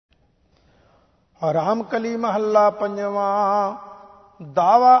ਰਾਮ ਕਲੀ ਮਹੱਲਾ ਪੰਜਵਾਂ।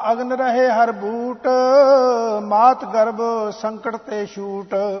 ਦਾਵਾ ਅਗਨ ਰਹੇ ਹਰ ਬੂਟ, ਮਾਤ ਗਰਭ ਸੰਕਟ ਤੇ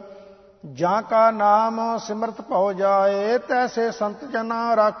ਛੂਟ। ਜਾਂ ਕਾ ਨਾਮ ਸਿਮਰਤ ਭਉ ਜਾਏ, ਤੈਸੇ ਸੰਤ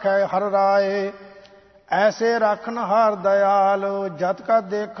ਜਨਾ ਰਾਖੈ ਹਰ ਰਾਏ। ਐਸੇ ਰਾਖਨ ਹਾਰ ਦਇਆਲ, ਜਤ ਕਾ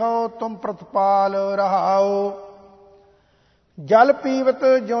ਦੇਖੋ ਤੁਮ ਪ੍ਰਤਪਾਲ ਰਹਾਓ। ਜਲ ਪੀਵਤ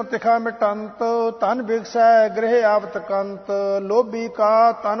ਜਿਉ ਤਿਖਾ ਮਿਟੰਤ, ਤਨ ਬਿਗਸੈ ਗ੍ਰਹਿ ਆਵਤ ਕੰਤ। ਲੋਭੀ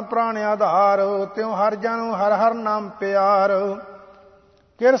ਕਾ ਤਨ ਪ੍ਰਾਣ ਆਧਾਰ, ਤਿਉ ਹਰ ਜਨ ਹਰ ਹਰ ਨਾਮ ਪਿਆਰ।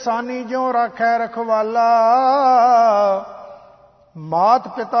 ਕਿਰਸਾਨੀ ਜਿਉ ਰਾਖੈ ਰਖਵਾਲਾ, ਮਾਤ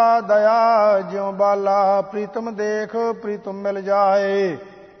ਪਿਤਾ ਦਇਆ ਜਿਉ ਬਾਲਾ। ਪ੍ਰੀਤਮ ਦੇਖ ਪ੍ਰੀਤਮ ਮਿਲ ਜਾਏ,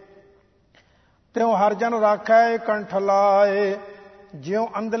 ਤਿਉ ਹਰ ਜਨ ਰਾਖੈ ਕੰਠ ਲਾਏ। ਜਿਉ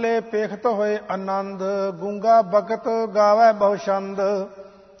ਅੰਧਲੇ ਪੇਖਤ ਹੋਏ ਆਨੰਦ, ਗੂੰਗਾ ਬਗਤ ਗਾਵੈ ਬਹੁ ਛੰਦ।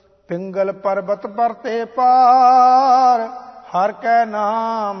 ਪਿੰਗਲ ਪਰਬਤ ਪਰ ਤੇ ਪਾਰ, ਹਰ ਕੈ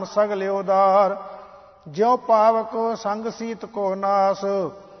ਨਾਮ ਸਗਲ ਉਦਾਰ। ਜਿਉ ਪਾਵਕ ਸੰਗ ਸੀਤ ਕੋ ਨਾਸ,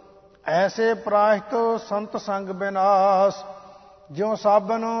 ਐਸੇ ਪ੍ਰਾਸ਼ਤ ਸੰਤ ਸੰਗ ਬਿਨਾਸ਼। ਜਿਉ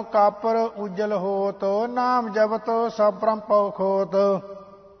ਸਾਬਨ ਕਾਪਰ ਉਜਲ ਹੋਤ, ਨਾਮ ਜਪਤ ਸਭ ਭ੍ਰਮ ਪਉ ਖੋਤ।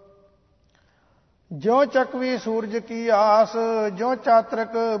 ਜਿਉ ਚਕਵੀ ਸੂਰਜ ਕੀ ਆਸ, ਜਿਉ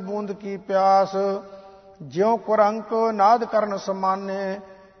ਚਾਤਰਕ ਬੂੰਦ ਕੀ ਪਿਆਸ। ਜਿਉ ਕੁਰੰਕ ਨਾਦ ਕਰਨ ਸਮਾਨੇ,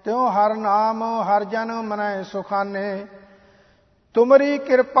 ਤਿਉ ਹਰ ਨਾਮ ਹਰ ਜਨ ਮਨੈ ਸੁਖਾਨੇ। ਤੁਮਰੀ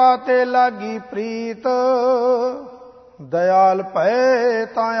ਕਿਰਪਾ ਤੇ ਲਾਗੀ ਪ੍ਰੀਤ, ਦਇਆਲ ਭਏ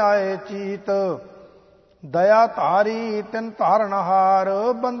ਤਾਂ ਆਏ ਚੀਤ। ਦਇਆ ਧਾਰੀ ਤਿਨ ਧਾਰਨ ਹਾਰ,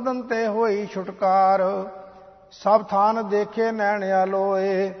 ਬੰਧਨ ਤੇ ਹੋਈ ਛੁਟਕਾਰ। ਸਭ ਥਾਨ ਦੇਖੇ ਨੈਣ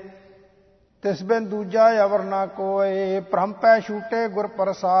ਆਲੋਏ, ਤਿਸ ਬਿਨ ਦੂਜਾ ਅਵਰ ਨਾ ਕੋਏ। ਭ੍ਰਮ ਪੈ ਛੂਟੇ ਗੁਰ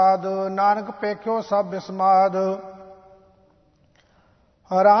ਪ੍ਰਸਾਦ, ਨਾਨਕ ਪੇਖਿਓ ਸਭ ਬਿਸਮਾਦ।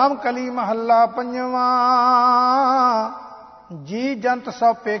 ਰਾਮ ਕਲੀ ਮਹੱਲਾ ਪੰਜਵਾਂ। ਜੀ ਜੰਤ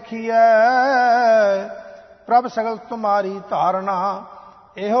ਸਭ ਪੇਖੀਐ, ਪ੍ਰਭ ਸਗਲ ਤੁਮਾਰੀ ਧਾਰਨਾ।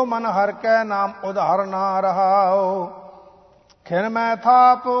 ਇਹੋ ਮਨ ਹਰ ਕੈ ਨਾਮ ਉਧਾਰਨਾ ਰਹਾਓ। ਖਿਨ ਮੈਂ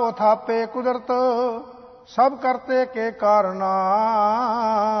ਥਾਪ ਥਾਪੇ ਕੁਦਰਤ, ਸਭ ਕਰਤੇ ਕੇ ਕਾਰਨਾ।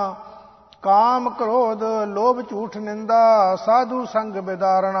 ਕਾਮ ਕ੍ਰੋਧ ਲੋਭ ਝੂਠ ਨਿੰਦਾ, ਸਾਧੂ ਸੰਗ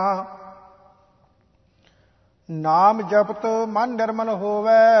ਬਿਦਾਰਣਾ। ਨਾਮ ਜਪਤ ਮਨ ਨਿਰਮਲ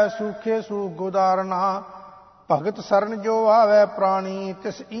ਹੋਵੈ, ਸੂਖੇ ਸੂਖ ਗੁਦਾਰਨਾ। ਭਗਤ ਸਰਨ ਜੋ ਆਵੈ ਪ੍ਰਾਣੀ,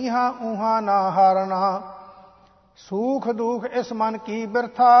 ਤਿਸ ਈਹਾਂ ਊਹਾਂ ਨਾ ਹਾਰਨਾ। ਸੂਖ ਦੁਖ ਇਸ ਮਨ ਕੀ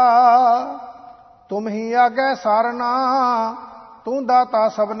ਬਿਰਥਾ, ਤੁਮ ਹੀ ਆਗੈ ਸਾਰਨਾ। ਤੂੰ ਦਾਤਾ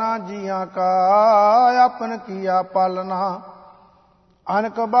ਸਭਨਾ ਜੀਆਂ ਕਾ, ਆਪਨ ਕੀਆ ਪਾਲਨਾ।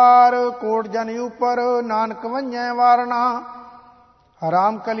 ਅਨਕ ਬਾਰ ਕੋਟ ਜਨ ਉਪਰ, ਨਾਨਕ ਵੰਝੈ ਵਾਰਨਾ।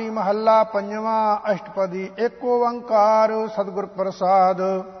 ਰਾਮ ਕਲੀ ਮਹੱਲਾ ਪੰਜਵਾਂ। ਅਸ਼ਟਪਦੀ ਏਕ ਓੰਕਾਰ, ਸਤਿਗੁਰ ਪ੍ਰਸਾਦ।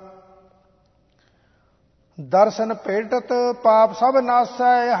 ਦਰਸ਼ਨ ਭੇਟਤ ਪਾਪ ਸਭ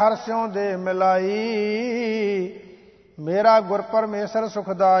ਨਾਸੈ, ਹਰਿ ਸਿਉ ਦੇ ਮਿਲਾਈ। ਮੇਰਾ ਗੁਰ ਪਰਮੇਸ਼ਰ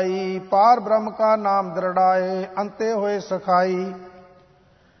ਸੁਖਦਾਈ, ਪਾਰ ਬ੍ਰਹਮ ਕਾ ਨਾਮ ਦ੍ਰਿੜਾਏ। ਅੰਤੇ ਹੋਏ ਸਖਾਈ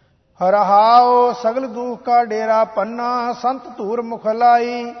ਰਹਾਉ, ਸਗਲ ਦੁਖ ਕਾ ਡੇਰਾ ਪੰਨਾ। ਸੰਤ ਧੂਰ ਮੁਖ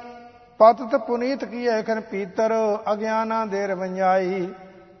ਲਾਈ, ਪਤਿਤ ਪੁਨੀਤ ਕੀਏ ਖਨ ਪੀਤਰ। ਅਗਿਆਨਾ ਦੇ ਰਵੰਜਾਈ,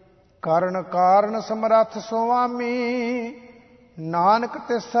 ਕਰਨ ਕਾਰਨ ਸਮਰੱਥ ਸੁਆਮੀ। ਨਾਨਕ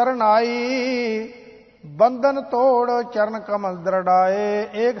ਤਿਸ ਸਰਣ ਆਈ, ਬੰਧਨ ਤੋੜ ਚਰਨ ਕਮਲ ਦ੍ਰਿੜਾਏ।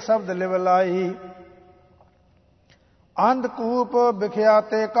 ਏਕ ਸ਼ਬਦ ਲਿਵ ਲਾਈ, ਅੰਧਕੂਪ ਵਿਖਿਆ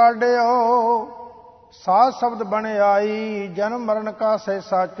ਤੇ ਕਾਢਿਓ। ਸਾਧ ਸ਼ਬਦ ਬਣ ਆਈ, ਜਨਮ ਮਰਨ ਕਾ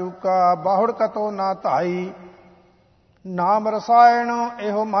ਸਹਿਸਾ ਚੂਕਾ। ਬਾਹੁੜ ਕਤੋ ਨਾ ਧਾਈ, ਨਾਮ ਰਸਾਇਣ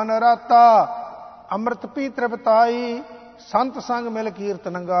ਇਹੋ ਮਨ ਰਾਤਾ। ਅੰਮ੍ਰਿਤ ਪੀ ਤ੍ਰਿਪਤਾਈ, ਸੰਤ ਸੰਗ ਮਿਲ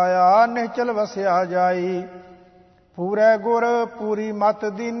ਕੀਰਤਨ ਗਾਇਆ। ਨਿਹਚਲ ਵਸਿਆ ਜਾਈ, ਪੂਰੇ ਗੁਰ ਪੂਰੀ ਮਤ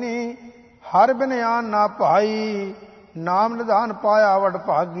ਦੀਨੀ। ਹਰ ਬਿਨਿਆਨ ਨਾ ਭਾਈ, ਨਾਮ ਨਿਧਾਨ ਪਾਇਆ ਵਡ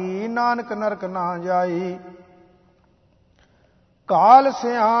ਭਾਗੀ। ਨਾਨਕ ਨਰਕ ਨਾ ਜਾਈ, ਕਾਲ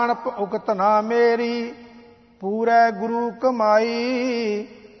ਸਿਆਣਪ ਉਕਤ ਨਾ ਮੇਰੀ। ਪੂਰੇ ਗੁਰੂ ਕਮਾਈ,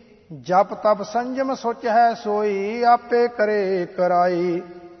 ਜਪ ਤਪ ਸੰਜਮ ਸੁਚ ਹੈ ਸੋਈ। ਆਪੇ ਕਰੇ ਕਰਾਈ,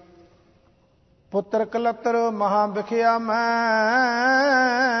 ਪੁੱਤਰ ਕਲਤਰ ਮਹਾ ਵਿਖਿਆ ਮੈਂ।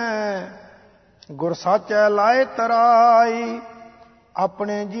 ਗੁਰ ਸਾਚੈ ਲਾਏ ਤਰਾਈ,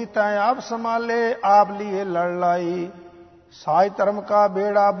 ਆਪਣੇ ਜੀਤੈ ਆਪ ਸੰਭਾਲੇ। ਆਪ ਲੀਏ ਲੜ ਲਾਈ, ਸਾਜ ਧਰਮ ਕਾ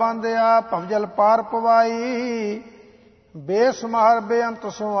ਬੇੜਾ ਬਾਂਧਿਆ। ਭਵਜਲ ਪਾਰ ਪਵਾਈ, ਬੇਸਮਾਰ ਬੇਅੰਤ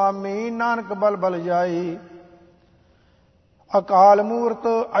ਸੁਆਮੀ। ਨਾਨਕ ਬਲ ਬਲ ਜਾਈ, ਅਕਾਲ ਮੂਰਤ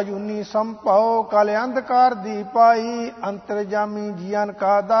ਅਜੂਨੀ ਸੰਭਉ। ਕਲ ਅੰਧਕਾਰ ਦੀ ਪਾਈ, ਅੰਤਰਜਾਮੀ ਜੀਵਨ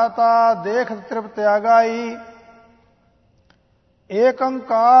ਕਾ ਦਾਤਾ। ਦੇਖ ਤ੍ਰਿਪਤ ਆਗਾਈ, ਏਕ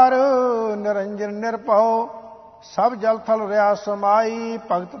ਓੰਕਾਰ ਨਿਰੰਜਨ ਨਿਰਭਉ। ਸਭ ਜਲ ਥਲ ਰਿਆ ਸਮਾਈ,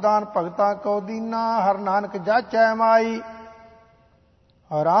 ਭਗਤ ਦਾਨ ਭਗਤਾਂ ਕੋ ਦੀਨਾ। ਹਰ ਨਾਨਕ ਜਾਚੈ ਮਾਈ,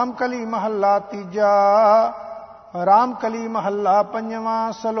 ਰਾਮ ਕਲੀ ਮਹੱਲਾ ਤੀਜਾ। ਰਾਮ ਕਲੀ ਮਹੱਲਾ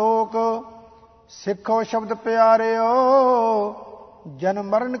ਪੰਜਵਾਂ। ਸ਼ਲੋਕ। ਸਿੱਖੋ ਸ਼ਬਦ ਪਿਆਰਿਓ ਜਨਮ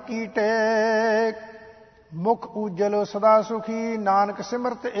ਮਰਨ ਕੀ ਟੇਕ, ਮੁਖ ਉਜਲ ਸਦਾ ਸੁਖੀ ਨਾਨਕ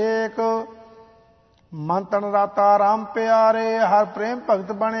ਸਿਮਰਤ ਏਕ। ਮਨ ਤਨ ਰਾਤਾ ਰਾਮ ਪਿਆਰੇ, ਹਰ ਪ੍ਰੇਮ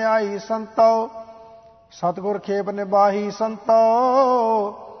ਭਗਤ ਬਣ ਆਈ ਸੰਤੋ। ਸਤਿਗੁਰ ਖੇਪ ਨਿਬਾਹੀ ਸੰਤੋ,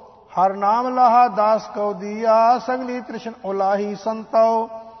 ਹਰ ਨਾਮ ਲਾਹਾ ਦਾਸ ਕਉ ਦੀਆ। ਸਗਲੀ ਤ੍ਰਿਸ਼ਨ ਉਲਾਹੀ ਸੰਤੋ।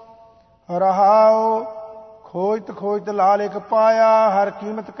 ਰਹਾਉ ਖੋਜਤ ਖੋਜਤ ਲਾਲ ਇਕ ਪਾਇਆ, ਹਰ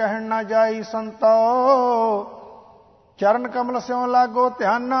ਕੀਮਤ ਕਹਿਣ ਨਾ ਜਾਈ ਸੰਤੋ। ਚਰਨ ਕਮਲ ਸਿਉ ਲਾਗੋ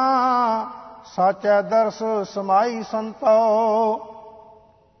ਧਿਆਨਾ, ਸਾਚੈ ਦਰਸ ਸਮਾਈ ਸੰਤੋ।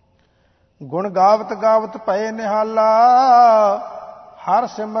 ਗੁਣ ਗਾਵਤ ਗਾਵਤ ਭਏ ਨਿਹਾਲਾ, ਹਰ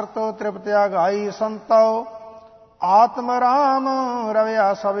ਸਿਮਰਤ ਤ੍ਰਿਪਤ ਆਗਾਈ ਸੰਤੋ। ਆਤਮ ਰਾਮ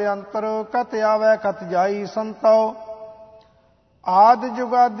ਰਵਿਆ ਸਭ ਅੰਤਰ, ਕਤ ਆਵੈ ਕਤ ਜਾਈ ਸੰਤੋ। ਆਦਿ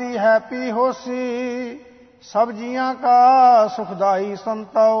ਜੁਗਾਦੀ ਹੈ ਪੀ ਹੋਸੀ, ਸਭ ਜੀਆਂ ਕਾ ਸੁਖਦਾਈ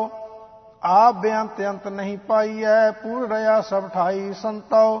ਸੰਤੋ। ਆਪ ਬੇਅੰਤ ਅੰਤ ਨਹੀਂ ਪਾਈਐ, ਪੂਰ ਰਿਆ ਸਭ ਠਾਈ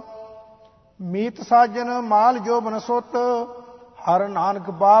ਸੰਤੋ। ਮੀਤ ਸਾਜਨ ਮਾਲ ਜੋਬਨ ਸੁਤ, ਹਰ ਨਾਨਕ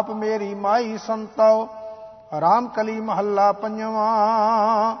ਬਾਪ ਮੇਰੀ ਮਾਈ ਸੰਤੋ। ਰਾਮ ਕਲੀ ਮਹੱਲਾ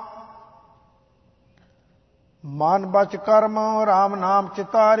ਪੰਜਵਾਂ। ਮਨ ਬਚ ਕਰਮ ਰਾਮ ਨਾਮ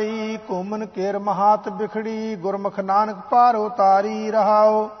ਚਿਤਾਰੀ, ਘੁੰਮਨ ਕੇਰ ਮਹਾਤ ਬਿਖੜੀ, ਗੁਰਮੁਖ ਨਾਨਕ ਪਾਰ ਉਤਾਰੀ।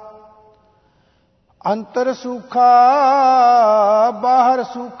 ਰਹਾਉ ਅੰਤਰ ਸੂਖਾ ਬਾਹਰ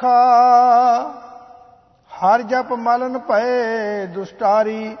ਸੂਖਾ, ਹਰ ਜਪ ਮਲਨ ਭਏ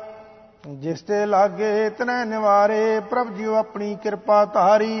ਦੁਸ਼ਟਾਰੀ। ਜਿਸ ਤੇ ਲਾਗੇ ਤਨੈ ਨਿਵਾਰੇ, ਪ੍ਰਭ ਜੀਉ ਆਪਣੀ ਕਿਰਪਾ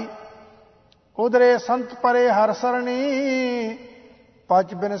ਧਾਰੀ। ਉਧਰੇ ਸੰਤ ਪਰੇ ਹਰ ਸਰਣੀ,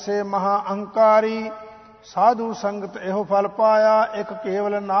 ਪਚ ਬਿਨ ਸੇ ਮਹਾ ਅਹੰਕਾਰੀ। ਸਾਧੂ ਸੰਗਤ ਇਹੋ ਫਲ ਪਾਇਆ, ਇੱਕ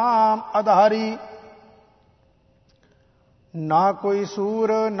ਕੇਵਲ ਨਾਮ ਆਧਾਰੀ। ਨਾ ਕੋਈ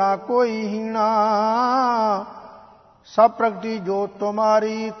ਸੂਰ ਨਾ ਕੋਈ ਹੀਣਾ, ਸਭ ਪ੍ਰਗਟੀ ਜੋਤ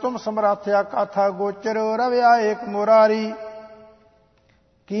ਤੁਮਾਰੀ। ਤੁਮ ਸਮਰਾਥਿਆ ਕਾਥਾ ਗੋਚਰ, ਰਵਿਆ ਏਕ ਮੁਰਾਰੀ।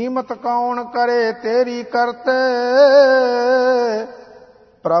 ਕੀਮਤ ਕੌਣ ਕਰੇ ਤੇਰੀ ਕਰਤੇ,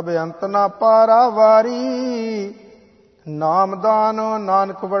 ਪ੍ਰਭ ਅੰਤ ਨਾ ਪਾਰਾ ਵਾਰੀ। ਨਾਮਦਾਨ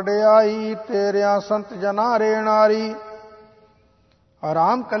ਨਾਨਕ ਵਡਿਆਈ, ਤੇਰਿਆਂ ਸੰਤ ਜਨਾ ਰੇਣਾਰੀ।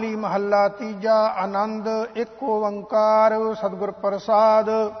 ਰਾਮ ਕਲੀ ਮਹੱਲਾ ਤੀਜਾ। ਆਨੰਦ ਇੱਕ ਓੰਕਾਰ ਸਤਿਗੁਰ ਪ੍ਰਸਾਦ।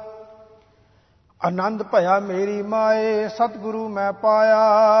 ਆਨੰਦ ਭਇਆ ਮੇਰੀ ਮਾਏ, ਸਤਿਗੁਰੂ ਮੈਂ ਪਾਇਆ।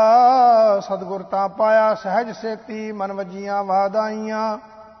 ਸਤਿਗੁਰ ਤਾਂ ਪਾਇਆ ਸਹਿਜ ਸੇਤੀ, ਮਨ ਵਜੀਆਂ ਵਾਦਾਈਆਂ।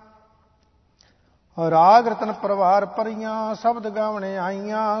 ਰਾਗ ਰਤਨ ਪਰਵਾਰ ਭਰੀਆਂ, ਸ਼ਬਦ ਗਾਵਣੇ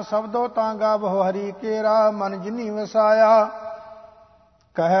ਆਈਆਂ। ਸ਼ਬਦੋ ਤਾਂ ਗਾਵੋ ਹਰੀ ਕੇਰਾ, ਮਨ ਜਿਨੀ ਵਸਾਇਆ।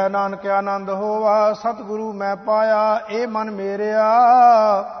 ਕਹਿ ਨਾਨਕ ਆਨੰਦ ਹੋਵਾ, ਸਤਿਗੁਰੂ ਮੈਂ ਪਾਇਆ। ਇਹ ਮਨ ਮੇਰਿਆ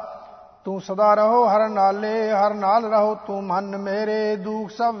ਤੂੰ ਸਦਾ ਰਹੋ ਹਰ ਨਾਲੇ, ਹਰ ਨਾਲ ਰਹੋ ਤੂੰ ਮਨ ਮੇਰੇ। ਦੁਖ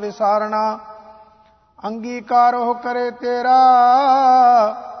ਸਭ ਵਿਸਾਰਣਾ ਅੰਗੀਕਾਰ ਉਹ ਕਰੇ ਤੇਰਾ,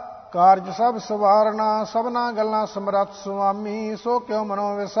 ਕਾਰਜ ਸਭ ਸਵਾਰਨਾ। ਸਭਨਾ ਗੱਲਾਂ ਸਮਰੱਥ ਸੁਆਮੀ, ਸੋ ਕਿਉ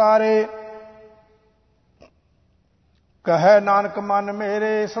ਮਨੋ ਵਿਸਾਰੇ। ਕਹੈ ਨਾਨਕ ਮਨ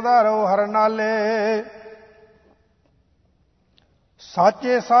ਮੇਰੇ, ਸਦਾ ਰਹੋ ਹਰ ਨਾਲੇ।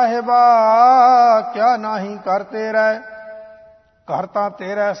 ਸਾਚੇ ਸਾਹਿਬਾ ਕਿਆ ਨਾਹੀ ਕਰ ਤੇਰਾ, ਘਰ ਤਾਂ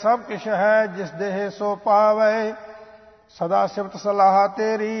ਤੇਰਾ ਸਭ ਕਿਛ ਹੈ। ਜਿਸ ਦੇਹ ਸੋ ਪਾਵੈ, ਸਦਾ ਸਿਫਤ ਸਲਾਹ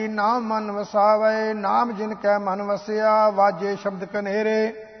ਤੇਰੀ। ਨਾਮ ਮਨ ਵਸਾਵੈ, ਨਾਮ ਜਿਨ ਕੈ ਮਨ ਵਸਿਆ। ਵਾਜੇ ਸ਼ਬਦ ਕਨੇਰੇ।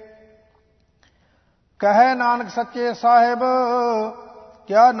 ਕਹੈ ਨਾਨਕ ਸੱਚੇ ਸਾਹਿਬ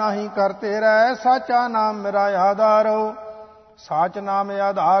ਕਿਆ ਨਾਹੀ ਕਰ ਤੇਰਾ, ਸਾਚਾ ਨਾਮ ਮੇਰਾ ਆਧਾਰੋ। ਸਾਚ ਨਾਮ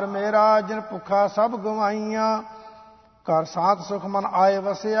ਆਧਾਰ ਮੇਰਾ, ਜਿਨ ਭੁੱਖਾ ਸਭ ਗਵਾਈਆਂ। ਘਰ ਸਾਤ ਸੁਖ ਮਨ ਆਏ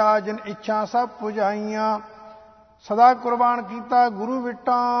ਵਸਿਆ, ਜਿਨ ਇੱਛਾ ਸਭ ਪੁਜਾਈਆਂ। ਸਦਾ ਕੁਰਬਾਨ ਕੀਤਾ ਗੁਰੂ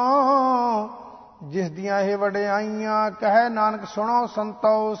ਵਿਟਾਂ, ਜਿਸ ਦੀਆਂ ਇਹ ਵਡਿਆਈਆਂ। ਕਹਿ ਨਾਨਕ ਸੁਣੋ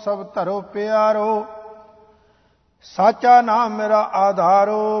ਸੰਤੋ, ਸਭ ਧਰੋ ਪਿਆਰੋ। ਸਾਚਾ ਨਾਮ ਮੇਰਾ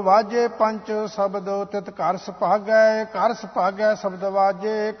ਆਧਾਰੋ। ਵਾਜੇ ਪੰਚ ਸ਼ਬਦ ਤਿਤ ਘਰ ਸੁਭਾਗੈ, ਘਰ ਸੁਭਾਗੈ ਸ਼ਬਦ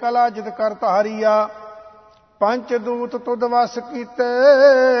ਵਾਜੇ। ਕਲਾ ਜਿਤ ਕਰ ਧਾਰੀਆ, ਪੰਚ ਦੂਤ ਤੁਧ ਵਸ ਕੀਤੇ।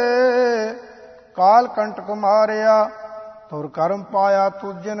 ਕਾਲ ਕੰਟਕ ਮਾਰਿਆ, ਤੁਰ ਕਰਮ ਪਾਇਆ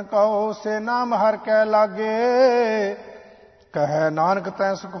ਤੁਧ ਜਿਨ ਕਹੋ। ਸੇ ਨਾਮ ਹਰ ਕੈ ਲਾਗੇ, ਕਹਿ ਨਾਨਕ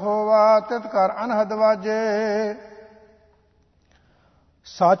ਤੈ ਸੁਖ ਹੋਵਾ। ਤਿਤ ਕਰ ਅਨਹਦ ਵਾਜੇ।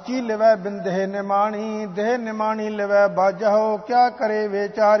 ਸਾਚੀ ਲਿਵੈ ਬਿਨ ਦੇਹ ਨਿਮਾਣੀ, ਦੇਹ ਨਿਮਾਣੀ ਲਿਵੈ ਬਾਜਹੁ। ਕਿਆ ਕਰੇ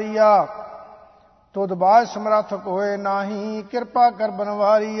ਵਿਚਾਰੀਆ, ਤੁਧ ਬਾਝ ਸਮਰੱਥ ਹੋਏ ਨਾਹੀ। ਕਿਰਪਾ ਕਰ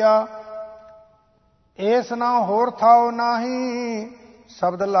ਬਨਵਾਰੀਆ, ਏਸ ਨਾ ਹੋਰ ਥਾਉ ਨਾਹੀ।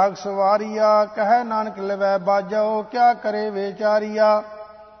 ਸ਼ਬਦ ਲਾਗ ਸਵਾਰੀਆ, ਕਹਿ ਨਾਨਕ ਲਿਵੈ ਬਾਜਹੁ। ਕਿਆ ਕਰੇ ਵਿਚਾਰੀਆ,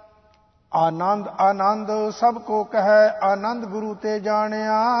 ਆਨੰਦ ਆਨੰਦ ਸਭ ਕੋ ਕਹੈ। ਆਨੰਦ ਗੁਰੂ ਤੇ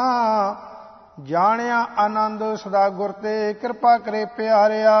ਜਾਣਿਆ, ਜਾਣਿਆ ਆਨੰਦ ਸਦਾ ਗੁਰ ਤੇ, ਕਿਰਪਾ ਕਰੇ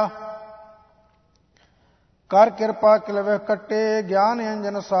ਪਿਆਰਿਆ। ਕਰ ਕਿਰਪਾ ਕਿਲਵੇ ਕੱਟੇ, ਗਿਆਨ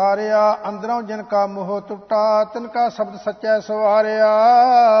ਅੰਜਨ ਸਾਰਿਆ। ਅੰਦਰੋਂ ਜਿਨ ਕਾ ਮੋਹ ਟੁੱਟਾ, ਤਿਨ ਕਾ ਸ਼ਬਦ ਸੱਚੈ ਸਵਾਰਿਆ।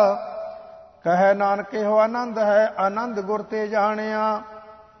 ਕਹੈ ਨਾਨਕ ਇਹੋ ਆਨੰਦ ਹੈ, ਆਨੰਦ ਗੁਰ ਤੇ ਜਾਣਿਆ।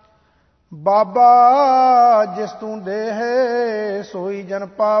 ਬਾਬਾ ਜਿਸ ਤੂੰ ਦੇਹ, ਸੋਈ ਜਨ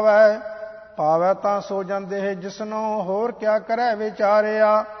ਪਾਵੈ। ਪਾਵੈ ਤਾਂ ਸੋ ਜਨ ਦੇਹ ਜਿਸਨੋ, ਹੋਰ ਕਿਆ ਕਰੈ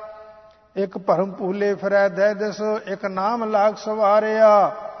ਵਿਚਾਰਿਆ। ਇਕ ਭਰਮ ਭੂਲੇ ਫਿਰੈ ਦਹਿ ਦਿਸ, ਇਕ ਨਾਮ ਲਾਗ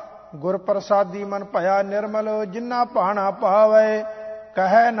ਸਵਾਰਿਆ। ਗੁਰ ਪ੍ਰਸਾਦੀ ਮਨ ਭਇਆ ਨਿਰਮਲ, ਜਿਨਾ ਭਾਣਾ ਪਾਵੈ।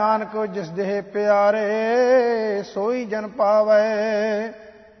 ਕਹੈ ਨਾਨਕ ਜਿਸ ਦੇਹ ਪਿਆਰੇ, ਸੋਈ ਜਨ ਪਾਵੈ।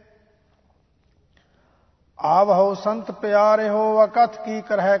 ਆਵਹੁ ਸੰਤ ਪਿਆਰੇ ਹੋ, ਅਕਥ ਕੀ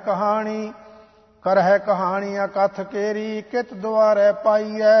ਕਰਹਿ ਕਹਾਣੀ। ਕਰਹਿ ਕਹਾਣੀ ਅਕਥ ਕੇਰੀ, ਕਿਤ ਦੁਆਰੈ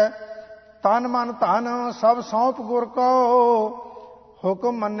ਪਾਈਐ। ਤਨ ਮਨ ਧਨ ਸਭ ਸੌਂਪ ਗੁਰ ਕੋ,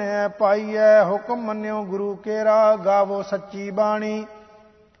 ਹੁਕਮ ਮੰਨਿਐ ਪਾਈਐ। ਹੁਕਮ ਮੰਨਿਓ ਗੁਰੂ ਕੇਰਾ, ਗਾਵੋ ਸੱਚੀ ਬਾਣੀ।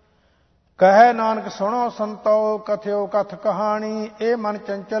 ਕਹੈ ਨਾਨਕ ਸੁਣੋ ਸੰਤੋ, ਕਥਿਓ ਕਥ ਕਹਾਣੀ। ਇਹ ਮਨ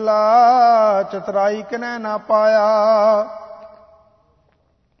ਚੰਚਲਾ, ਚਤੁਰਾਈ ਕਿਨੈ ਨਾ ਪਾਇਆ।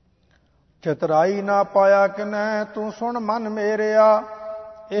 ਚਤੁਰਾਈ ਨਾ ਪਾਇਆ ਕਿਨੈ, ਤੂੰ ਸੁਣ ਮਨ ਮੇਰਿਆ।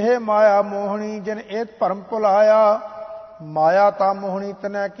 ਇਹ ਮਾਇਆ ਮੋਹਣੀ ਜਿਨ ਏਤ ਭਰਮ ਭੁਲਾਇਆ। ਮਾਇਆ ਤਾਂ ਮੋਹਣੀ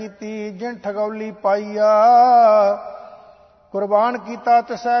ਤਨੈ ਕੀਤੀ, ਜਿਨ ਠਗੌਲੀ ਪਾਈਆ। ਕੁਰਬਾਨ ਕੀਤਾ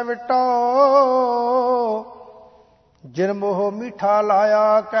ਤਿਸੈ ਵਿਟੋ, ਜਿਨ ਮੋਹ ਮੀਠਾ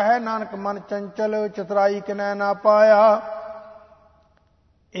ਲਾਇਆ। ਕਹੈ ਨਾਨਕ ਮਨ ਚੰਚਲ, ਚਤੁਰਾਈ ਕਿਨੈ ਨਾ ਪਾਇਆ।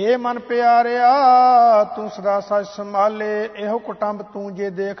 ਏ ਮਨ ਪਿਆਰਿਆ ਤੂੰ ਸਦਾ ਸੱਚ ਸੰਭਾਲੇ। ਇਹੋ ਕੁਟੰਬ ਤੂੰ ਜੇ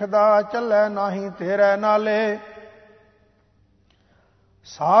ਦੇਖਦਾ, ਚੱਲੈ ਨਾਹੀ ਤੇਰੇ ਨਾਲੇ।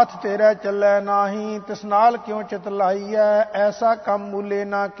 ਸਾਥ ਤੇਰੇ ਚੱਲੈ ਨਾਹੀ, ਤਿਸ ਨਾਲ ਕਿਉ ਚਿਤ ਲਾਈਐ। ਐਸਾ ਕੰਮ ਮੂਲੇ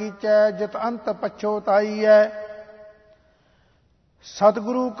ਨਾ ਕੀਚੈ, ਜਿਤ ਅੰਤ ਪਛੋਤਾਈਐ।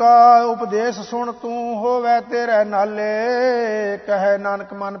 ਸਤਿਗੁਰੂ ਕਾ ਉਪਦੇਸ਼ ਸੁਣ ਤੂੰ, ਹੋਵੈ ਤੇਰੇ ਨਾਲੇ। ਕਹੈ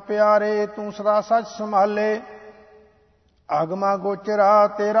ਨਾਨਕ ਮਨ ਪਿਆਰੇ, ਤੂੰ ਸਦਾ ਸੱਚ ਸੰਭਾਲੇ। ਆਗਮਾ ਗੋਚਰਾ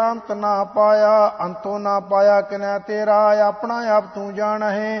ਤੇਰਾ ਅੰਤ ਨਾ ਪਾਇਆ। ਅੰਤੋਂ ਨਾ ਪਾਇਆ ਕਿਨੈ ਤੇਰਾ, ਆਪਣਾ ਆਪ ਤੂੰ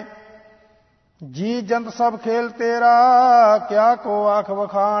ਜਾਣਹਿ। ਜੀ ਜੰਤ ਸਭ ਖੇਲ ਤੇਰਾ, ਕਿਆ ਕੋ ਆਖ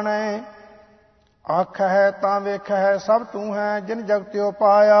ਵਖਾਣੈ। ਆਖ ਹੈ ਤਾਂ ਵੇਖ ਹੈ, ਸਭ ਤੂੰ ਹੈ ਜਿਨ ਜਗਤਿਓ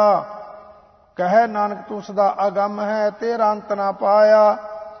ਪਾਇਆ। ਕਹੈ ਨਾਨਕ ਤੂੰ ਸਦਾ ਅਗੰਮ ਹੈ, ਤੇਰਾ ਅੰਤ ਨਾ ਪਾਇਆ।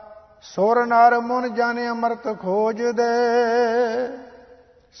 ਸੁਰ ਨਰ ਮੁਨ ਜਾਣੇ ਅੰਮ੍ਰਿਤ ਖੋਜ ਦੇ,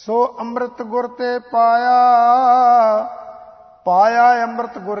 ਸੋ ਅੰਮ੍ਰਿਤ ਗੁਰ ਤੇ ਪਾਇਆ। ਪਾਇਆ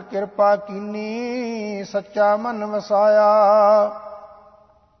ਅੰਮ੍ਰਿਤ ਗੁਰ ਕਿਰਪਾ ਕੀਨੀ, ਸੱਚਾ ਮਨ ਵਸਾਇਆ।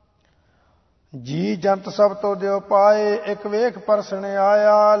 ਜੀ ਜੰਤ ਸਭ ਤੋਂ ਦਿਓ ਪਾਏ, ਇਕ ਵੇਖ ਪਰਸਣ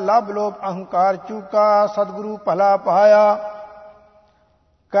ਆਇਆ। ਲਭ ਲੋਭ ਅਹੰਕਾਰ ਚੂਕਾ, ਸਤਿਗੁਰੂ ਭਲਾ ਪਾਇਆ।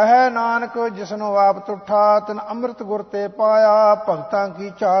 ਕਹੈ ਨਾਨਕ ਜਿਸਨੂੰ ਆਪ ਤੁਠਾ, ਤਿਨ ਅੰਮ੍ਰਿਤ ਗੁਰ ਤੇ ਪਾਇਆ। ਭਗਤਾਂ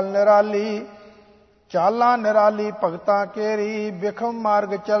ਕੀ ਚਾਲ ਨਿਰਾਲੀ, ਚਾਲਾਂ ਨਿਰਾਲੀ ਭਗਤਾਂ ਕੇਰੀ। ਬਿਖਮ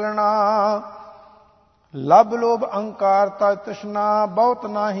ਮਾਰਗ ਚਲਣਾ, ਲਭ ਲੋਭ ਅਹੰਕਾਰ ਤਾ ਤ੍ਰਿਸ਼ਨਾ। ਬਹੁਤ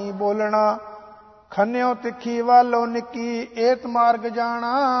ਨਾਹੀ ਬੋਲਣਾ, ਖੰਨਿਓ ਤਿੱਖੀ ਵਾਲੋ ਨਿੱਕੀ। ਏਤ ਮਾਰਗ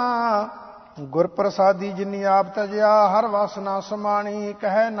ਜਾਣਾ, ਗੁਰ ਪ੍ਰਸਾਦੀ ਜਿਨੀ ਆਪ ਤਜਿਆ। ਹਰ ਵਾਸਨਾ ਸਮਾਣੀ,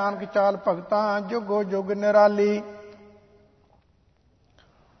 ਕਹੈ ਨਾਨਕ ਚਾਲ ਭਗਤਾਂ ਜੁਗੋ ਜੁਗ ਨਿਰਾਲੀ।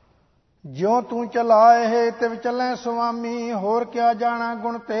 ਜਿਉ ਤੂੰ ਚਲਾਏ ਤਿਵ ਚੱਲੈ ਸੁਆਮੀ, ਹੋਰ ਕਿਆ ਜਾਣਾ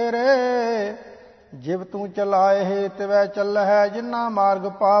ਗੁਣ ਤੇਰੇ। ਜਿਵ ਤੂੰ ਚਲਾਏ ਤਿਵੈ ਚੱਲਹਿ, ਜਿਨਾ ਮਾਰਗ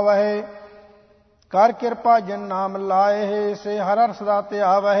ਪਾਵਹਿ। ਕਰ ਕਿਰਪਾ ਜਿਨ ਨਾਮ ਲਾਏ, ਸੇ ਹਰ ਹਰ ਸਦਾ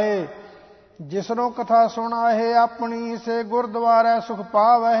ਧਿਆਵਹਿ। ਜਿਸਨੂੰ ਕਥਾ ਸੁਣਾਏ ਆਪਣੀ, ਸੇ ਗੁਰਦੁਆਰੇ ਸੁਖ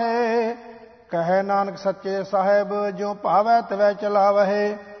ਪਾਵਹਿ। ਕਹੈ ਨਾਨਕ ਸੱਚੇ ਸਾਹਿਬ, ਜਿਉ ਭਾਵੈ ਤਿਵੈ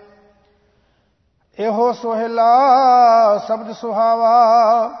ਚਲਾਵਹਿ। ਇਹੋ ਸੋਹਿਲਾ ਸ਼ਬਦ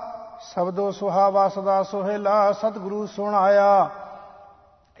ਸੁਹਾਵਾ, ਸ਼ਬਦੋ ਸੁਹਾਵਾ ਸਦਾ ਸੋਹਿਲਾ। ਸਤਿਗੁਰੂ ਸੁਣਾਇਆ,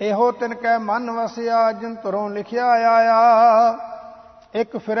 ਇਹੋ ਤਿਨ ਕੈ ਮਨ ਵਸਿਆ। ਜਿਨ ਧੁਰੋਂ ਲਿਖਿਆ ਆਇਆ,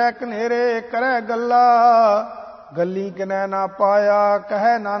 ਇਕ ਫਿਰੈ ਕਨੇਰੇ ਕਰੈ ਗੱਲਾ। ਗੱਲੀ ਕਿਨੈ ਨਾ ਪਾਇਆ,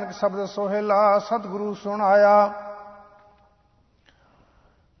 ਕਹੈ ਨਾਨਕ ਸ਼ਬਦ ਸੋਹਿਲਾ। ਸਤਿਗੁਰੂ ਸੁਣਾਇਆ,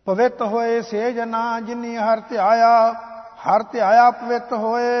 ਪਵਿੱਤ ਹੋਏ ਸੇ ਜਨਾ ਜਿਨੀ ਹਰ ਧਿਆਇਆ। ਹਰ ਧਿਆਇਆ ਪਵਿੱਤ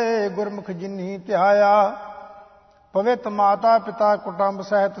ਹੋਏ, ਗੁਰਮੁਖ ਜਿਨੀ ਧਿਆਇਆ। ਪਵਿੱਤ ਮਾਤਾ ਪਿਤਾ ਕੁਟੰਬ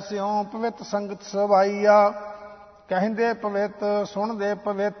ਸਹਿਤ ਸਿਉ, ਪਵਿੱਤ ਸੰਗਤ ਸਵਾਈਆ। ਕਹਿੰਦੇ ਪਵਿੱਤ ਸੁਣਦੇ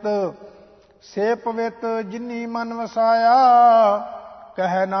ਪਵਿੱਤ, ਸੇ ਪਵਿੱਤ ਜਿਨੀ ਮਨ ਵਸਾਇਆ।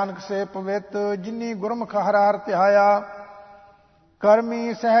 ਕਹੈ ਨਾਨਕ ਸੇ ਪਵਿੱਤ, ਜਿਨੀ ਗੁਰਮੁਖ ਹਰ ਹਰ ਧਿਆਇਆ।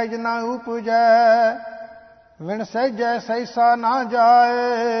 ਕਰਮੀ ਸਹਿਜ ਨਾ ਉਪਜੈ, ਵਿਣ ਸਹਿਜੈ ਸਹਿਸਾ ਨਾ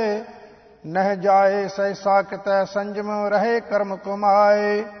ਜਾਏ। ਨਹਿ ਜਾਏ ਸਹਿਸਾ ਕਿਤੈ ਸੰਜਮ, ਰਹੇ ਕਰਮ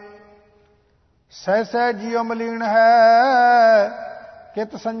ਕਮਾਏ। ਸਹਿ ਸਹਿ ਜੀਉ ਮਲੀਨ ਹੈ,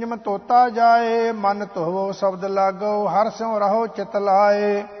 ਕਿਤ ਸੰਜਮ ਧੋਤਾ ਜਾਏ। ਮਨ ਧੋਵੋ ਸ਼ਬਦ ਲਾਗੋ, ਹਰ ਸਿਉ ਰਹੋ ਚਿਤ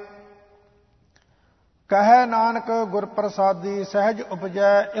ਲਾਏ। ਕਹੈ ਨਾਨਕ ਗੁਰ ਪ੍ਰਸਾਦੀ ਸਹਿਜ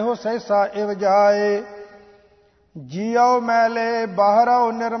ਉਪਜੈ ਇਹੋ ਸਹਿਸਾ ਇਵ ਜਾਏ। ਜੀਉ ਮੈਲੇ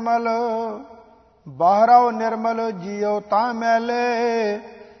ਬਾਹਰਉ ਨਿਰਮਲ, ਬਾਹਰਉ ਨਿਰਮਲ ਜੀਉ ਤਾਂ ਮੈਲੇ,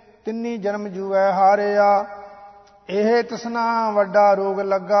 ਤਿੰਨੀ ਜਨਮ ਜੂਐ ਹਾਰਿਆ। ਇਹ ਤ੍ਰਿਸ਼ਨਾ ਵੱਡਾ ਰੋਗ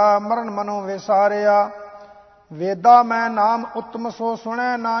ਲੱਗਾ, ਮਰਨ ਮਨੋਂ ਵਿਸਾਰਿਆ। ਵੇਦਾ ਮੈਂ ਨਾਮ ਉਤਮ ਸੋ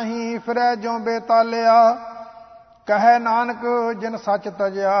ਸੁਣੈ ਨਾਹੀ, ਫਿਰੈ ਜਿਉ ਬੇਤਾਲਿਆ। ਕਹੈ ਨਾਨਕ ਜਿਨ ਸੱਚ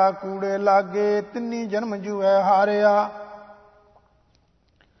ਤਜਿਆ, ਕੂੜੇ ਲਾਗੇ ਤਿੰਨੀ ਜਨਮ ਜੂਐ ਹਾਰਿਆ।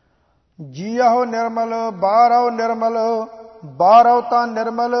 ਜੀਅਹੁ ਨਿਰਮਲ ਬਾਹਰਉ ਨਿਰਮਲ, ਬਾਹਰਉ ਤਾਂ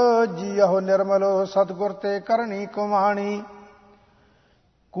ਨਿਰਮਲ ਜੀਅਹੁ ਨਿਰਮਲ, ਸਤਿਗੁਰ ਤੇ ਕਰਨੀ ਕੁਮਾਣੀ।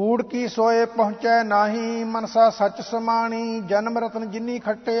 ਕੂੜ ਕੀ ਸੋਏ ਪਹੁੰਚੈ ਨਾਹੀ, ਮਨਸਾ ਸੱਚ ਸਮਾਣੀ। ਜਨਮ ਰਤਨ ਜਿਨੀ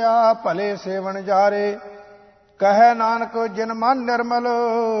ਖੱਟਿਆ, ਭਲੇ ਸੇਵਨ ਜਾਰੇ। ਕਹੈ ਨਾਨਕ ਜਿਨ ਮਨ ਨਿਰਮਲ,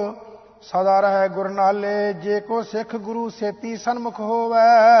 ਸਦਾ ਰਹੈ ਗੁਰ ਨਾਲੇ। ਜੇ ਕੋ ਸਿੱਖ ਗੁਰੂ ਸੇਤੀ ਸਨਮੁਖ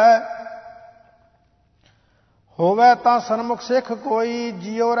ਹੋਵੈ, ਹੋਵੈ ਤਾਂ ਸਨਮੁਖ ਸਿੱਖ ਕੋਈ।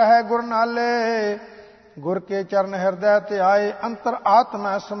 ਜਿਉ ਰਹੈ ਗੁਰ ਨਾਲੇ, ਗੁਰ ਕੇ ਚਰਨ ਹਿਰਦੈ ਧਿਆਏ। ਅੰਤਰ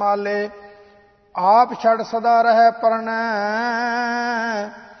ਆਤਮੈ ਸਮਾਲੇ, ਆਪ ਛੜ ਸਦਾ ਰਹੈ ਪਰਣੈ।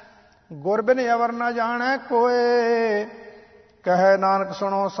 ਗੁਰ ਬਿਨ ਅਵਰ ਨ ਜਾਣੈ ਕੋਏ। ਕਹੈ ਨਾਨਕ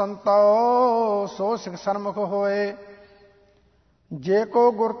ਸੁਣੋ ਸੰਤੋ, ਸੋ ਸਿੱਖ ਸਨਮੁਖ ਹੋਏ। ਜੇ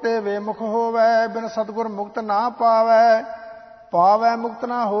ਕੋ ਗੁਰ ਤੇ ਵੇਮੁਖ ਹੋਵੈ, ਬਿਨ ਸਤਿਗੁਰ ਮੁਕਤ ਨਾ ਪਾਵੈ। ਪਾਵੈ ਮੁਕਤ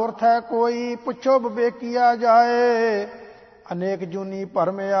ਨਾ ਹੋਰ ਥੈ ਕੋਈ, ਪੁੱਛੋ ਵਿਵੇਕੀਆ ਜਾਏ। ਅਨੇਕ ਜੂਨੀ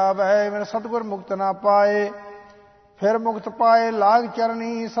ਭਰਮ ਆਵੈ, ਬਿਨ ਸਤਿਗੁਰ ਮੁਕਤ ਨਾ ਪਾਏ। ਫਿਰ ਮੁਕਤ ਪਾਏ ਲਾਗ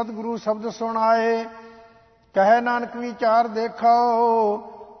ਚਰਨੀ, ਸਤਿਗੁਰੂ ਸ਼ਬਦ ਸੁਣਾਏ। ਕਹੈ ਨਾਨਕ ਵਿਚਾਰ ਦੇਖੋ,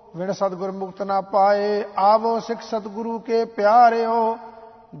 ਬਿਨ ਸਤਿਗੁਰ ਮੁਕਤ ਨਾ ਪਾਏ। ਆਵੋ ਸਿੱਖ ਸਤਿਗੁਰੂ ਕੇ ਪਿਆਰਿਓ,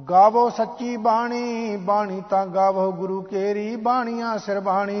 ਗਾਵੋ ਸੱਚੀ ਬਾਣੀ। ਬਾਣੀ ਤਾਂ ਗਾਵੋ ਗੁਰੂ ਕੇਰੀ, ਬਾਣੀਆਂ ਸਿਰ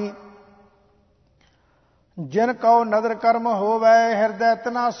ਬਾਣੀ। ਜਿਨ ਕਉ ਨਦਰ ਕਰਮ ਹੋਵੈ, ਹਿਰਦੈ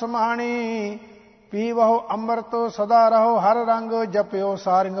ਤਨਾ ਸਮਾਣੀ। ਪੀਵਹੁ ਅੰਮ੍ਰਿਤ ਸਦਾ ਰਹੋ ਹਰ ਰੰਗ, ਜਪਿਓ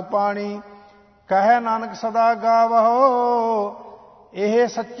ਸਾਰਿੰਗ ਪਾਣੀ। ਕਹੈ ਨਾਨਕ ਸਦਾ ਗਾਵਹੁ, ਇਹ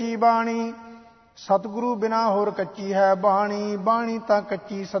ਸੱਚੀ ਬਾਣੀ। ਸਤਿਗੁਰੂ ਬਿਨਾ ਹੋਰ ਕੱਚੀ ਹੈ ਬਾਣੀ। ਬਾਣੀ ਤਾਂ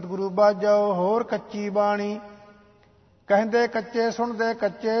ਕੱਚੀ ਸਤਿਗੁਰੂ ਬਾਝੋ, ਹੋਰ ਕੱਚੀ ਬਾਣੀ। ਕਹਿੰਦੇ ਕੱਚੇ ਸੁਣਦੇ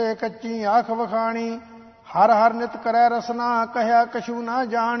ਕੱਚੇ, ਕੱਚੀ ਆਖ ਵਖਾਣੀ। ਹਰ ਹਰ ਨਿਤ ਕਰੈ ਰਸਨਾ, ਕਹਿਆ ਕਛੂ ਨਾ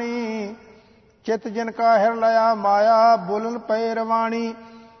ਜਾਣੀ। ਚਿਤ ਜਿਨ ਕਾ ਹਿਰ ਲਿਆ ਮਾਇਆ, ਬੋਲਨ ਪਏ ਰਵਾਣੀ।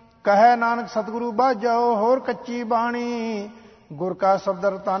 ਕਹੈ ਨਾਨਕ ਸਤਿਗੁਰੂ ਬਾਝੋ, ਹੋਰ ਕੱਚੀ ਬਾਣੀ। ਗੁਰ ਕਾ ਸ਼ਬਦ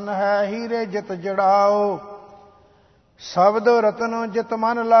ਰਤਨ ਹੈ, ਹੀਰੇ ਜਿਤ ਜੜਾਓ। ਸ਼ਬਦ ਰਤਨ ਜਿਤ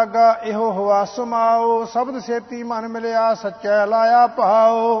ਮਨ ਲਾਗਾ, ਇਹੋ ਹੁਆ ਸਮਾਓ। ਸ਼ਬਦ ਸੇਤੀ ਮਨ ਮਿਲਿਆ, ਸੱਚੈ ਲਾਇਆ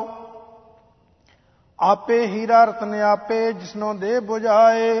ਭਾਓ। ਆਪੇ ਹੀਰਾ ਰਤਨ ਆਪੇ, ਜਿਸਨੋਂ ਦੇ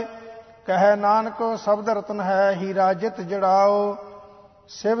ਬੁਝਾਏ। ਕਹੈ ਨਾਨਕ ਸ਼ਬਦ ਰਤਨ ਹੈ, ਹੀਰਾ ਜਿਤ ਜੜਾਓ।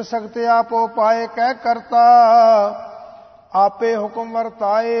 ਸਿਵ ਸਖਤ ਆਪੋ ਪਾਏ ਕਹਿ ਕਰਤਾ, ਆਪੇ ਹੁਕਮ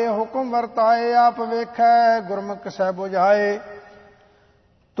ਵਰਤਾਏ। ਹੁਕਮ ਵਰਤਾਏ ਆਪ ਵੇਖੈ, ਗੁਰਮੁਖ ਸਹਿ ਬੁਝਾਏ।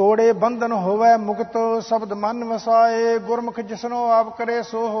 ਤੋੜੇ ਬੰਧਨ ਹੋਵੈ ਮੁਕਤ, ਸ਼ਬਦ ਮਨ ਵਸਾਏ। ਗੁਰਮੁਖ ਜਿਸਨੋ ਆਪ ਕਰੇ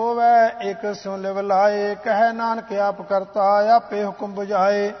ਸੋ ਹੋਵੈ, ਇਕ ਸਿਉ ਲਿਵ ਲਾਏ। ਕਹੈ ਨਾਨਕ ਆਪ ਕਰਤਾ, ਆਪੇ ਹੁਕਮ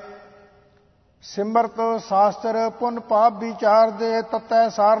ਬੁਝਾਏ। ਸਿਮਰਤ ਸ਼ਾਸਤਰ ਪੁੰਨ ਪਾਪ ਵਿਚਾਰ ਦੇ, ਤਤੈ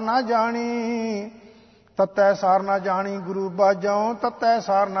ਸਾਰ ਨਾ ਜਾਣੀ। ਤਤੈ ਸਾਰ ਨਾ ਜਾਣੀ ਗੁਰੂ ਬਾਝੋਂ, ਤਤੈ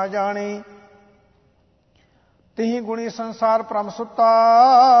ਸਾਰ ਨਾ ਜਾਣੀ। ਤਿਹੀ ਗੁਣੀ ਸੰਸਾਰ ਭ੍ਰਮ ਸੁੱਤਾ,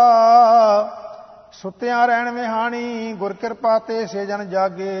 ਸੁੱਤਿਆਂ ਰਹਿਣ ਵਿਹਾਣੀ। ਗੁਰ ਕਿਰਪਾ ਤੇ ਸੇ ਜਨ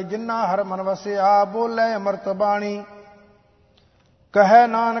ਜਾਗੇ, ਜਿਨ੍ਹਾਂ ਹਰ ਮਨ ਵਸਿਆ। ਬੋਲੇ ਅੰਮ੍ਰਿਤ ਬਾਣੀ। ਕਹੈ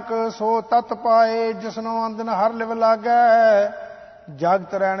ਨਾਨਕ ਸੋ ਤਤ ਪਾਏ, ਜਿਸਨੋਂ ਅੰਦਨ ਹਰ ਲਿਵ ਲਾਗੈ।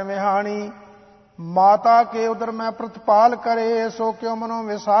 ਜਾਗਤ ਰਹਿਣ ਵਿਹਾਣੀ। ਮਾਤਾ ਕੇ ਉਦਰ ਮੈਂ ਪ੍ਰਤਪਾਲ ਕਰੇ, ਸੋ ਕਿਉ ਮਨੋਂ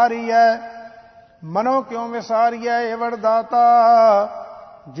ਵਿਸਾਰੀਐ। ਮਨੋ ਕਿਉ ਵਿਸਾਰੀਐ ਏਵੜ ਦਾਤਾ।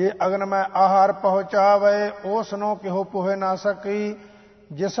 ਜੇ ਅਗਨ ਮੈਂ ਆਹਾਰ ਪਹੁੰਚਾਵੇ, ਓਸਨੋ ਕਿਹੋ ਪੁਹੇ ਨਾ ਸਕੀ।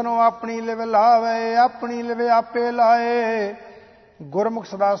 ਜਿਸਨੋ ਆਪਣੀ ਲਿਵ ਲਾਵੇ, ਆਪਣੀ ਲਿਵ ਆਪੇ ਲਾਏ। ਗੁਰਮੁਖ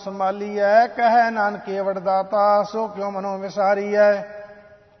ਸਦਾ ਸੰਭਾਲੀਐ, ਕਹੈ ਨਾਨਕ ਏਵੜ ਦਾਤਾ। ਸੋ ਕਿਉ ਮਨੋ ਵਿਸਾਰੀਐ।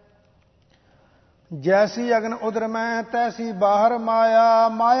 ਜੈਸੀ ਅਗਨ ਉਦਰ ਮੈਂ, ਤੈਸੀ ਬਾਹਰ ਮਾਇਆ।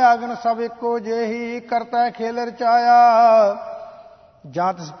 ਮਾਇਆ ਅਗਨ ਸਭ ਇੱਕੋ ਜਿਹੀ, ਕਰਤਾ ਖੇਲ ਰਚਾਇਆ।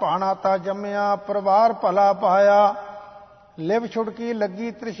 ਜਾਂ ਤਿਸ ਭਾਣਾ ਤਾ ਜੰਮਿਆ, ਪਰਿਵਾਰ ਭਲਾ ਪਾਇਆ। ਲਿਵ ਛੁੜਕੀ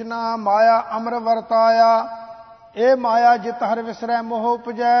ਲੱਗੀ ਤ੍ਰਿਸ਼ਨਾ, ਮਾਇਆ ਅਮਰ ਵਰਤਾਇਆ। ਇਹ ਮਾਇਆ ਜਿਤ ਹਰ ਵਿਸਰੈ ਮੋਹ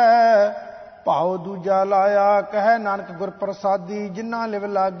ਉਪਜੈ, ਭਾਉ ਦੂਜਾ ਲਾਇਆ। ਕਹੈ ਨਾਨਕ ਗੁਰ ਪ੍ਰਸਾਦੀ, ਜਿਨ੍ਹਾਂ ਲਿਵ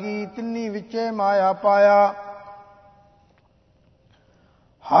ਲਾਗੀ। ਤਿੰਨੀ ਵਿੱਚੇ ਮਾਇਆ ਪਾਇਆ।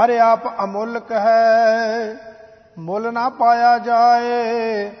 ਹਰ ਆਪ ਅਮੁੱਲਕ ਹੈ, ਮੁੱਲ ਨਾ ਪਾਇਆ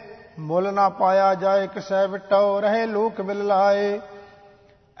ਜਾਏ। ਮੁੱਲ ਨਾ ਪਾਇਆ ਜਾਏ, ਕਿਸੈ ਵਿਟੋ ਰਹੇ ਲੋਕ ਬਿਲ ਲਾਏ।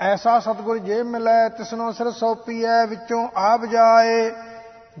 ਐਸਾ ਸਤਿਗੁਰ ਜੇ ਮਿਲੈ, ਤਿਸਨੋ ਸਿਰ ਸੌਪੀਐ। ਵਿੱਚੋਂ ਆਪ ਜਾਏ,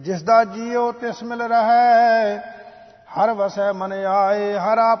 ਜਿਸ ਦਾ ਜੀਉ ਤਿਸ ਮਿਲ ਰਹੈ। ਹਰ ਵਸੈ ਮਨ ਆਏ।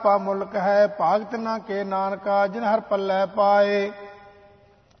 ਹਰ ਆਪਾ ਮੁਲਕ ਹੈ ਭਾਗਤ ਨਾ ਕੇ ਨਾਨਕਾ ਜਿਨ ਹਰ ਪੱਲੇ ਪਾਏ।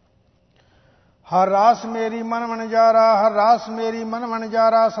 ਹਰ ਰਾਸ ਮੇਰੀ ਮਨ ਵਣਜਾਰਾ ਹਰ ਰਾਸ ਮੇਰੀ ਮਨ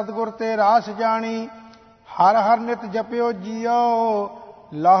ਵਣਜਾਰਾ ਸਤਿਗੁਰ ਤੇ ਰਾਸ ਜਾਣੀ। ਹਰ ਹਰ ਨਿਤ ਜਪਿਓ ਜੀਓ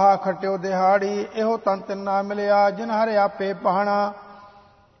ਲਾਹਾ ਖਟਿਓ ਦਿਹਾੜੀ। ਇਹੋ ਤਨ ਤਿੰਨਾ ਮਿਲਿਆ ਜਿਨ ਹਰ ਆਪੇ ਪਾਣਾ।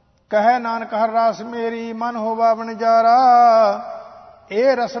 ਕਹੈ ਨਾਨਕ ਹਰ ਰਾਸ ਮੇਰੀ ਮਨ ਹੋਵਾ ਵਣਜਾਰਾ।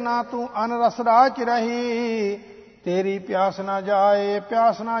 ਇਹ ਰਸਨਾ ਤੂੰ ਅਨ ਰਸ ਰਾਹ ਚ ਰਹੀ। ਤੇਰੀ ਪਿਆਸ ਨਾ ਜਾਏ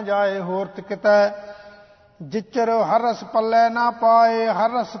ਪਿਆਸ ਨਾ ਜਾਏ ਹੋਰ ਕਿਤੈ। ਜਿਚਰ ਹਰ ਰਸ ਪੱਲੇ ਨਾ ਪਾਏ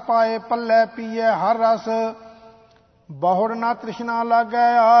ਹਰ ਰਸ ਪਾਏ ਪੱਲੇ ਪੀਏ ਹਰ ਰਸ। ਬਹੁੜ ਨਾ ਤ੍ਰਿਸ਼ਨਾ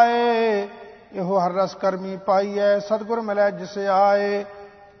ਲਾਗੈ ਆਏ। ਇਹੋ ਹਰ ਰਸ ਕਰਮੀ ਪਾਈਐ ਸਤਿਗੁਰ ਮਿਲੈ ਜਿਸ ਆਏ।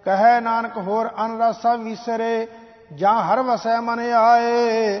 ਕਹੈ ਨਾਨਕ ਹੋਰ ਅਨ ਰਸ ਸਭ ਵਿਸਰੇ ਜਾਂ ਹਰ ਵਸੈ ਮਨ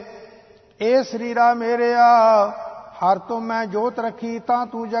ਆਏ। ਇਹ ਸਰੀਰਾ ਮੇਰਿਆ ਹਰ ਤੋਂ ਮੈਂ ਜੋਤ ਰੱਖੀ ਤਾਂ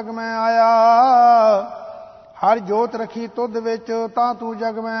ਤੂੰ ਜਗ ਮੈਂ ਆਇਆ। ਹਰ ਜੋਤ ਰੱਖੀ ਤੁਧ ਵਿੱਚ ਤਾਂ ਤੂੰ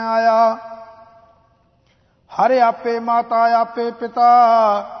ਜਗ ਮੈਂ ਆਇਆ। ਹਰ ਆਪੇ ਮਾਤਾ ਆਪੇ ਪਿਤਾ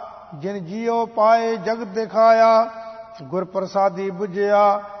ਜਿਨ ਜੀਉ ਪਾਏ ਜਗਤ ਦਿਖਾਇਆ। ਗੁਰ ਪ੍ਰਸਾਦੀ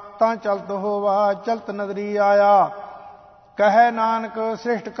ਬੁਝਿਆ ਤਾਂ ਚਲਤ ਹੋਵਾ ਚਲਤ ਨਦਰੀ ਆਇਆ। ਕਹੈ ਨਾਨਕ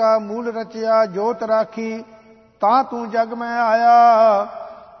ਸ੍ਰਿਸ਼ਟ ਕਾ ਮੂਲ ਰਚਿਆ ਜੋਤ ਰਾਖੀ ਤਾਂ ਤੂੰ ਜਗ ਮੈਂ ਆਇਆ।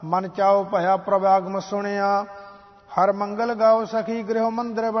 ਮਨ ਚਾਉ ਭਇਆ ਪ੍ਰਭ ਆਗਮ ਸੁਣਿਆ। ਹਰ ਮੰਗਲ ਗਾਓ ਸਖੀ ਗ੍ਰਹਿ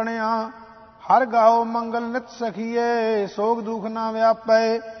ਮੰਦਰ ਬਣਿਆ। ਹਰ ਗਾਓ ਮੰਗਲ ਨਿਤ ਸਖੀਏ ਸੋਗ ਦੁਖ ਨਾ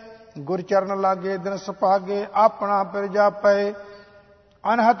ਵਿਆਪੈ। ਗੁਰ ਚਰਨ ਲਾਗੇ ਦਿਨ ਸੁਭਾਗੇ ਆਪਣਾ ਪਿਰ ਜਾਪੈ।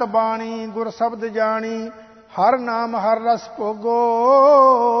 ਅਨਹਤ ਬਾਣੀ ਗੁਰ ਸ਼ਬਦ ਜਾਣੀ ਹਰ ਨਾਮ ਹਰ ਰਸ ਭੋਗੋ।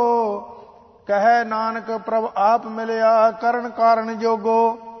 ਕਹੈ ਨਾਨਕ ਪ੍ਰਭ ਆਪ ਮਿਲਿਆ ਕਰਨ ਕਾਰਨ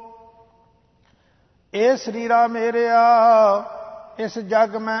ਜੋਗੋ। ਇਹ ਸਰੀਰਾ ਮੇਰਿਆ ਇਸ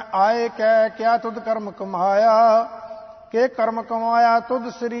ਜਗ ਮੈਂ ਆਏ ਕਹਿ ਕਿਆ ਤੁਧ ਕਰਮ ਕਮਾਇਆ। ਕਿ ਕਰਮ ਕਮਾਇਆ ਤੁਧ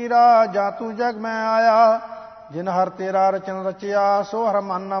ਸਰੀਰਾ ਜਾਂ ਤੂੰ ਜਗ ਮੈਂ ਆਇਆ। ਜਿਨ ਹਰ ਤੇਰਾ ਰਚਨ ਰਚਿਆ ਸੋ ਹਰ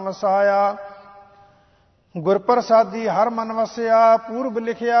ਮਨ ਨ ਵਸਾਇਆ। ਗੁਰ ਪ੍ਰਸਾਦੀ ਹਰ ਮਨ ਵਸਿਆ ਪੂਰਬ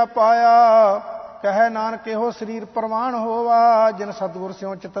ਲਿਖਿਆ ਪਾਇਆ। ਕਹੈ ਨਾਨਕ ਇਹੋ ਸਰੀਰ ਪ੍ਰਵਾਨ ਹੋਵਾ ਜਿਨ ਸਤਿਗੁਰ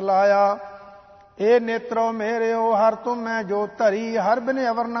ਸਿਉ ਚਿਤ ਲਾਇਆ। ਇਹ ਨੇਤਰੋ ਮੇਰਿਓ ਹਰ ਤੁਮ ਮੈਂ ਜੋ ਧਰੀ। ਹਰ ਬਿਨ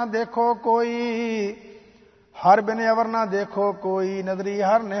ਅਵਰ ਨਾ ਦੇਖੋ ਕੋਈ ਹਰ ਬਿਨ ਅਵਰ ਨਾ ਦੇਖੋ ਕੋਈ। ਨਦਰੀ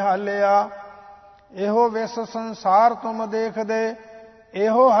ਹਰ ਨਿਹਾਲਿਆ ਇਹੋ ਵਿਸ ਸੰਸਾਰ ਤੁਮ ਦੇਖਦੇ।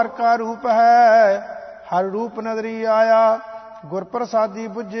 ਇਹੋ ਹਰ ਕਾ ਰੂਪ ਹੈ ਹਰ ਰੂਪ ਨਦਰੀ ਆਇਆ। ਗੁਰ ਪ੍ਰਸਾਦੀ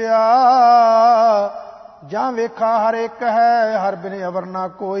ਬੁਝਿਆ ਜਾਂ ਵੇਖਾ ਹਰ ਇੱਕ ਹੈ ਹਰ ਬਿਨ ਅਵਰ ਨਾ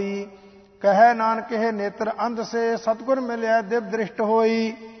ਕੋਈ। ਕਹੈ ਨਾਨਕ ਇਹ ਨੇਤਰ ਅੰਧ ਸੇ ਸਤਿਗੁਰ ਮਿਲਿਆ ਦਿਵ ਦ੍ਰਿਸ਼ਟ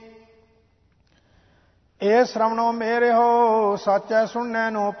ਹੋਈ। ਇਹ ਸ਼ਰਵਣੋ ਮੇਰੇ ਹੋ ਸਾਚੈ ਸੁਣਨੈ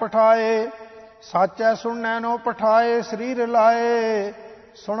ਨੋ ਪਠਾਏ। ਸਾਚੈ ਸੁਣਨੈ ਨੋ ਪਠਾਏ ਸਰੀਰ ਲਾਏ।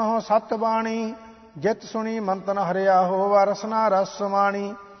 ਸੁਣੋ ਸਤ ਬਾਣੀ ਜਿਤ ਸੁਣੀ ਮੰਤਨ ਹਰਿਆ ਹੋਵਾ ਰਸਨਾ ਰਸ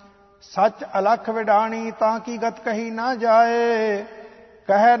ਸਮਾਣੀ। ਸੱਚ ਅਲਖ ਵਿਡਾਣੀ ਤਾਂ ਕੀ ਗਤ ਕਹੀ ਨਾ ਜਾਏ।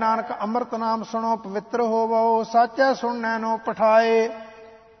 ਕਹੈ ਨਾਨਕ ਅੰਮ੍ਰਿਤ ਨਾਮ ਸੁਣੋ ਪਵਿੱਤਰ ਹੋਵੋ। ਸਾਚੈ ਸੁਣਨੈ ਨੋ ਪਠਾਏ।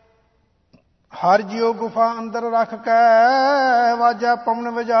 ਹਰ ਜਿਉ ਗੁਫਾ ਅੰਦਰ ਰੱਖ ਕੇ ਵਾਜਾ ਪਵਨ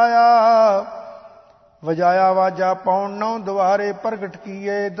ਵਜਾਇਆ। ਵਜਾਇਆ ਵਾਜਾ ਪਉਣ ਨੌ ਦੁਆਰੇ ਪ੍ਰਗਟ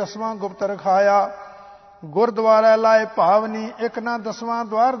ਕੀਏ। ਦਸਵਾਂ ਗੁਪਤ ਰਖਾਇਆ ਗੁਰਦੁਆਰਾ ਲਾਏ ਭਾਵਨੀ ਇੱਕ ਨਾ ਦਸਵਾਂ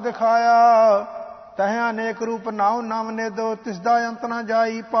ਦੁਆਰ ਦਿਖਾਇਆ। ਤਹਿ ਅਨੇਕ ਰੂਪ ਨਾਉ ਨਵ ਨੇਦੋ ਤਿਸਦਾ ਅੰਤ ਨਾ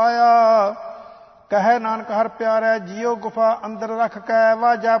ਜਾਈ ਪਾਇਆ। ਕਹੈ ਨਾਨਕ ਹਰ ਪਿਆਰੈ ਜੀਉ ਗੁਫਾ ਅੰਦਰ ਰੱਖ ਕੇ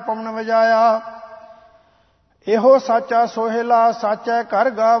ਵਾਜਾ ਪਵਨ ਵਜਾਇਆ। ਇਹੋ ਸਾਚਾ ਸੋਹਿਲਾ ਸਾਚੈ ਘਰ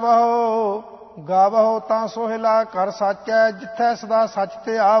ਗਾਵਹੁ। ਗਾਵਹੁ ਤਾਂ ਸੋਹਿਲਾ ਘਰ ਸਾਚੈ ਜਿੱਥੈ ਸਦਾ ਸੱਚ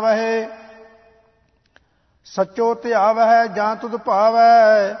ਤੇ ਆਵਹਿ। ਸਚੋ ਧਿਆਵਹਿ ਜਾਂ ਤੁਧ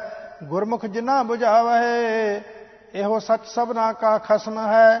ਭਾਵੈ ਗੁਰਮੁਖ ਜਿਨਾ ਬੁਝਾਵਹਿ। ਇਹੋ ਸਚ ਸਭਨਾ ਕਾ ਖਸਮ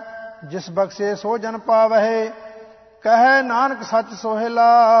ਹੈ ਜਿਸ ਬਖਸ਼ੇ ਸੋ ਜਨ ਪਾਵਹਿ। ਕਹੈ ਨਾਨਕ ਸਚ ਸੋਹਿਲਾ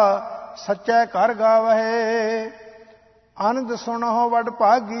ਸਚੈ ਘਰ ਗਾਵਹਿ। ਆਨੰਦ ਸੁਣਹੁ ਵਡ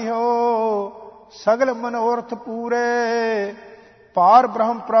ਭਾਗੀ ਹੋ ਸਗਲ ਮਨੋਰਥ ਪੂਰੇ। ਪਾਰ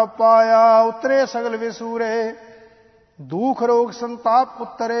ਬ੍ਰਹਮ ਪ੍ਰਭ ਪਾਇਆ ਉਤਰੇ ਸਗਲ ਵਿਸੂਰੇ। ਦੁਖ ਰੋਗ ਸੰਤਾਪ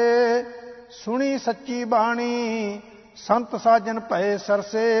ਉਤਰੇ ਸੁਣੀ ਸੱਚੀ ਬਾਣੀ। ਸੰਤ ਸਾਜਨ ਭਏ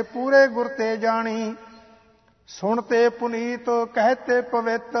ਸਰਸੇ ਪੂਰੇ ਗੁਰ ਤੇ ਜਾਣੀ। ਸੁਣਤੇ ਪੁਨੀਤ ਕਹਤੇ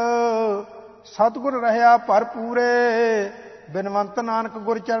ਪਵਿੱਤ ਸਤਿਗੁਰ ਰਹਿਆ ਭਰਪੂਰੇ। ਬਿਨਵੰਤ ਨਾਨਕ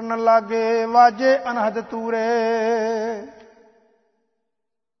ਗੁਰ ਚਰਨ ਲਾਗੇ ਵਾਜੇ ਅਨਹਦ ਤੂਰੇ।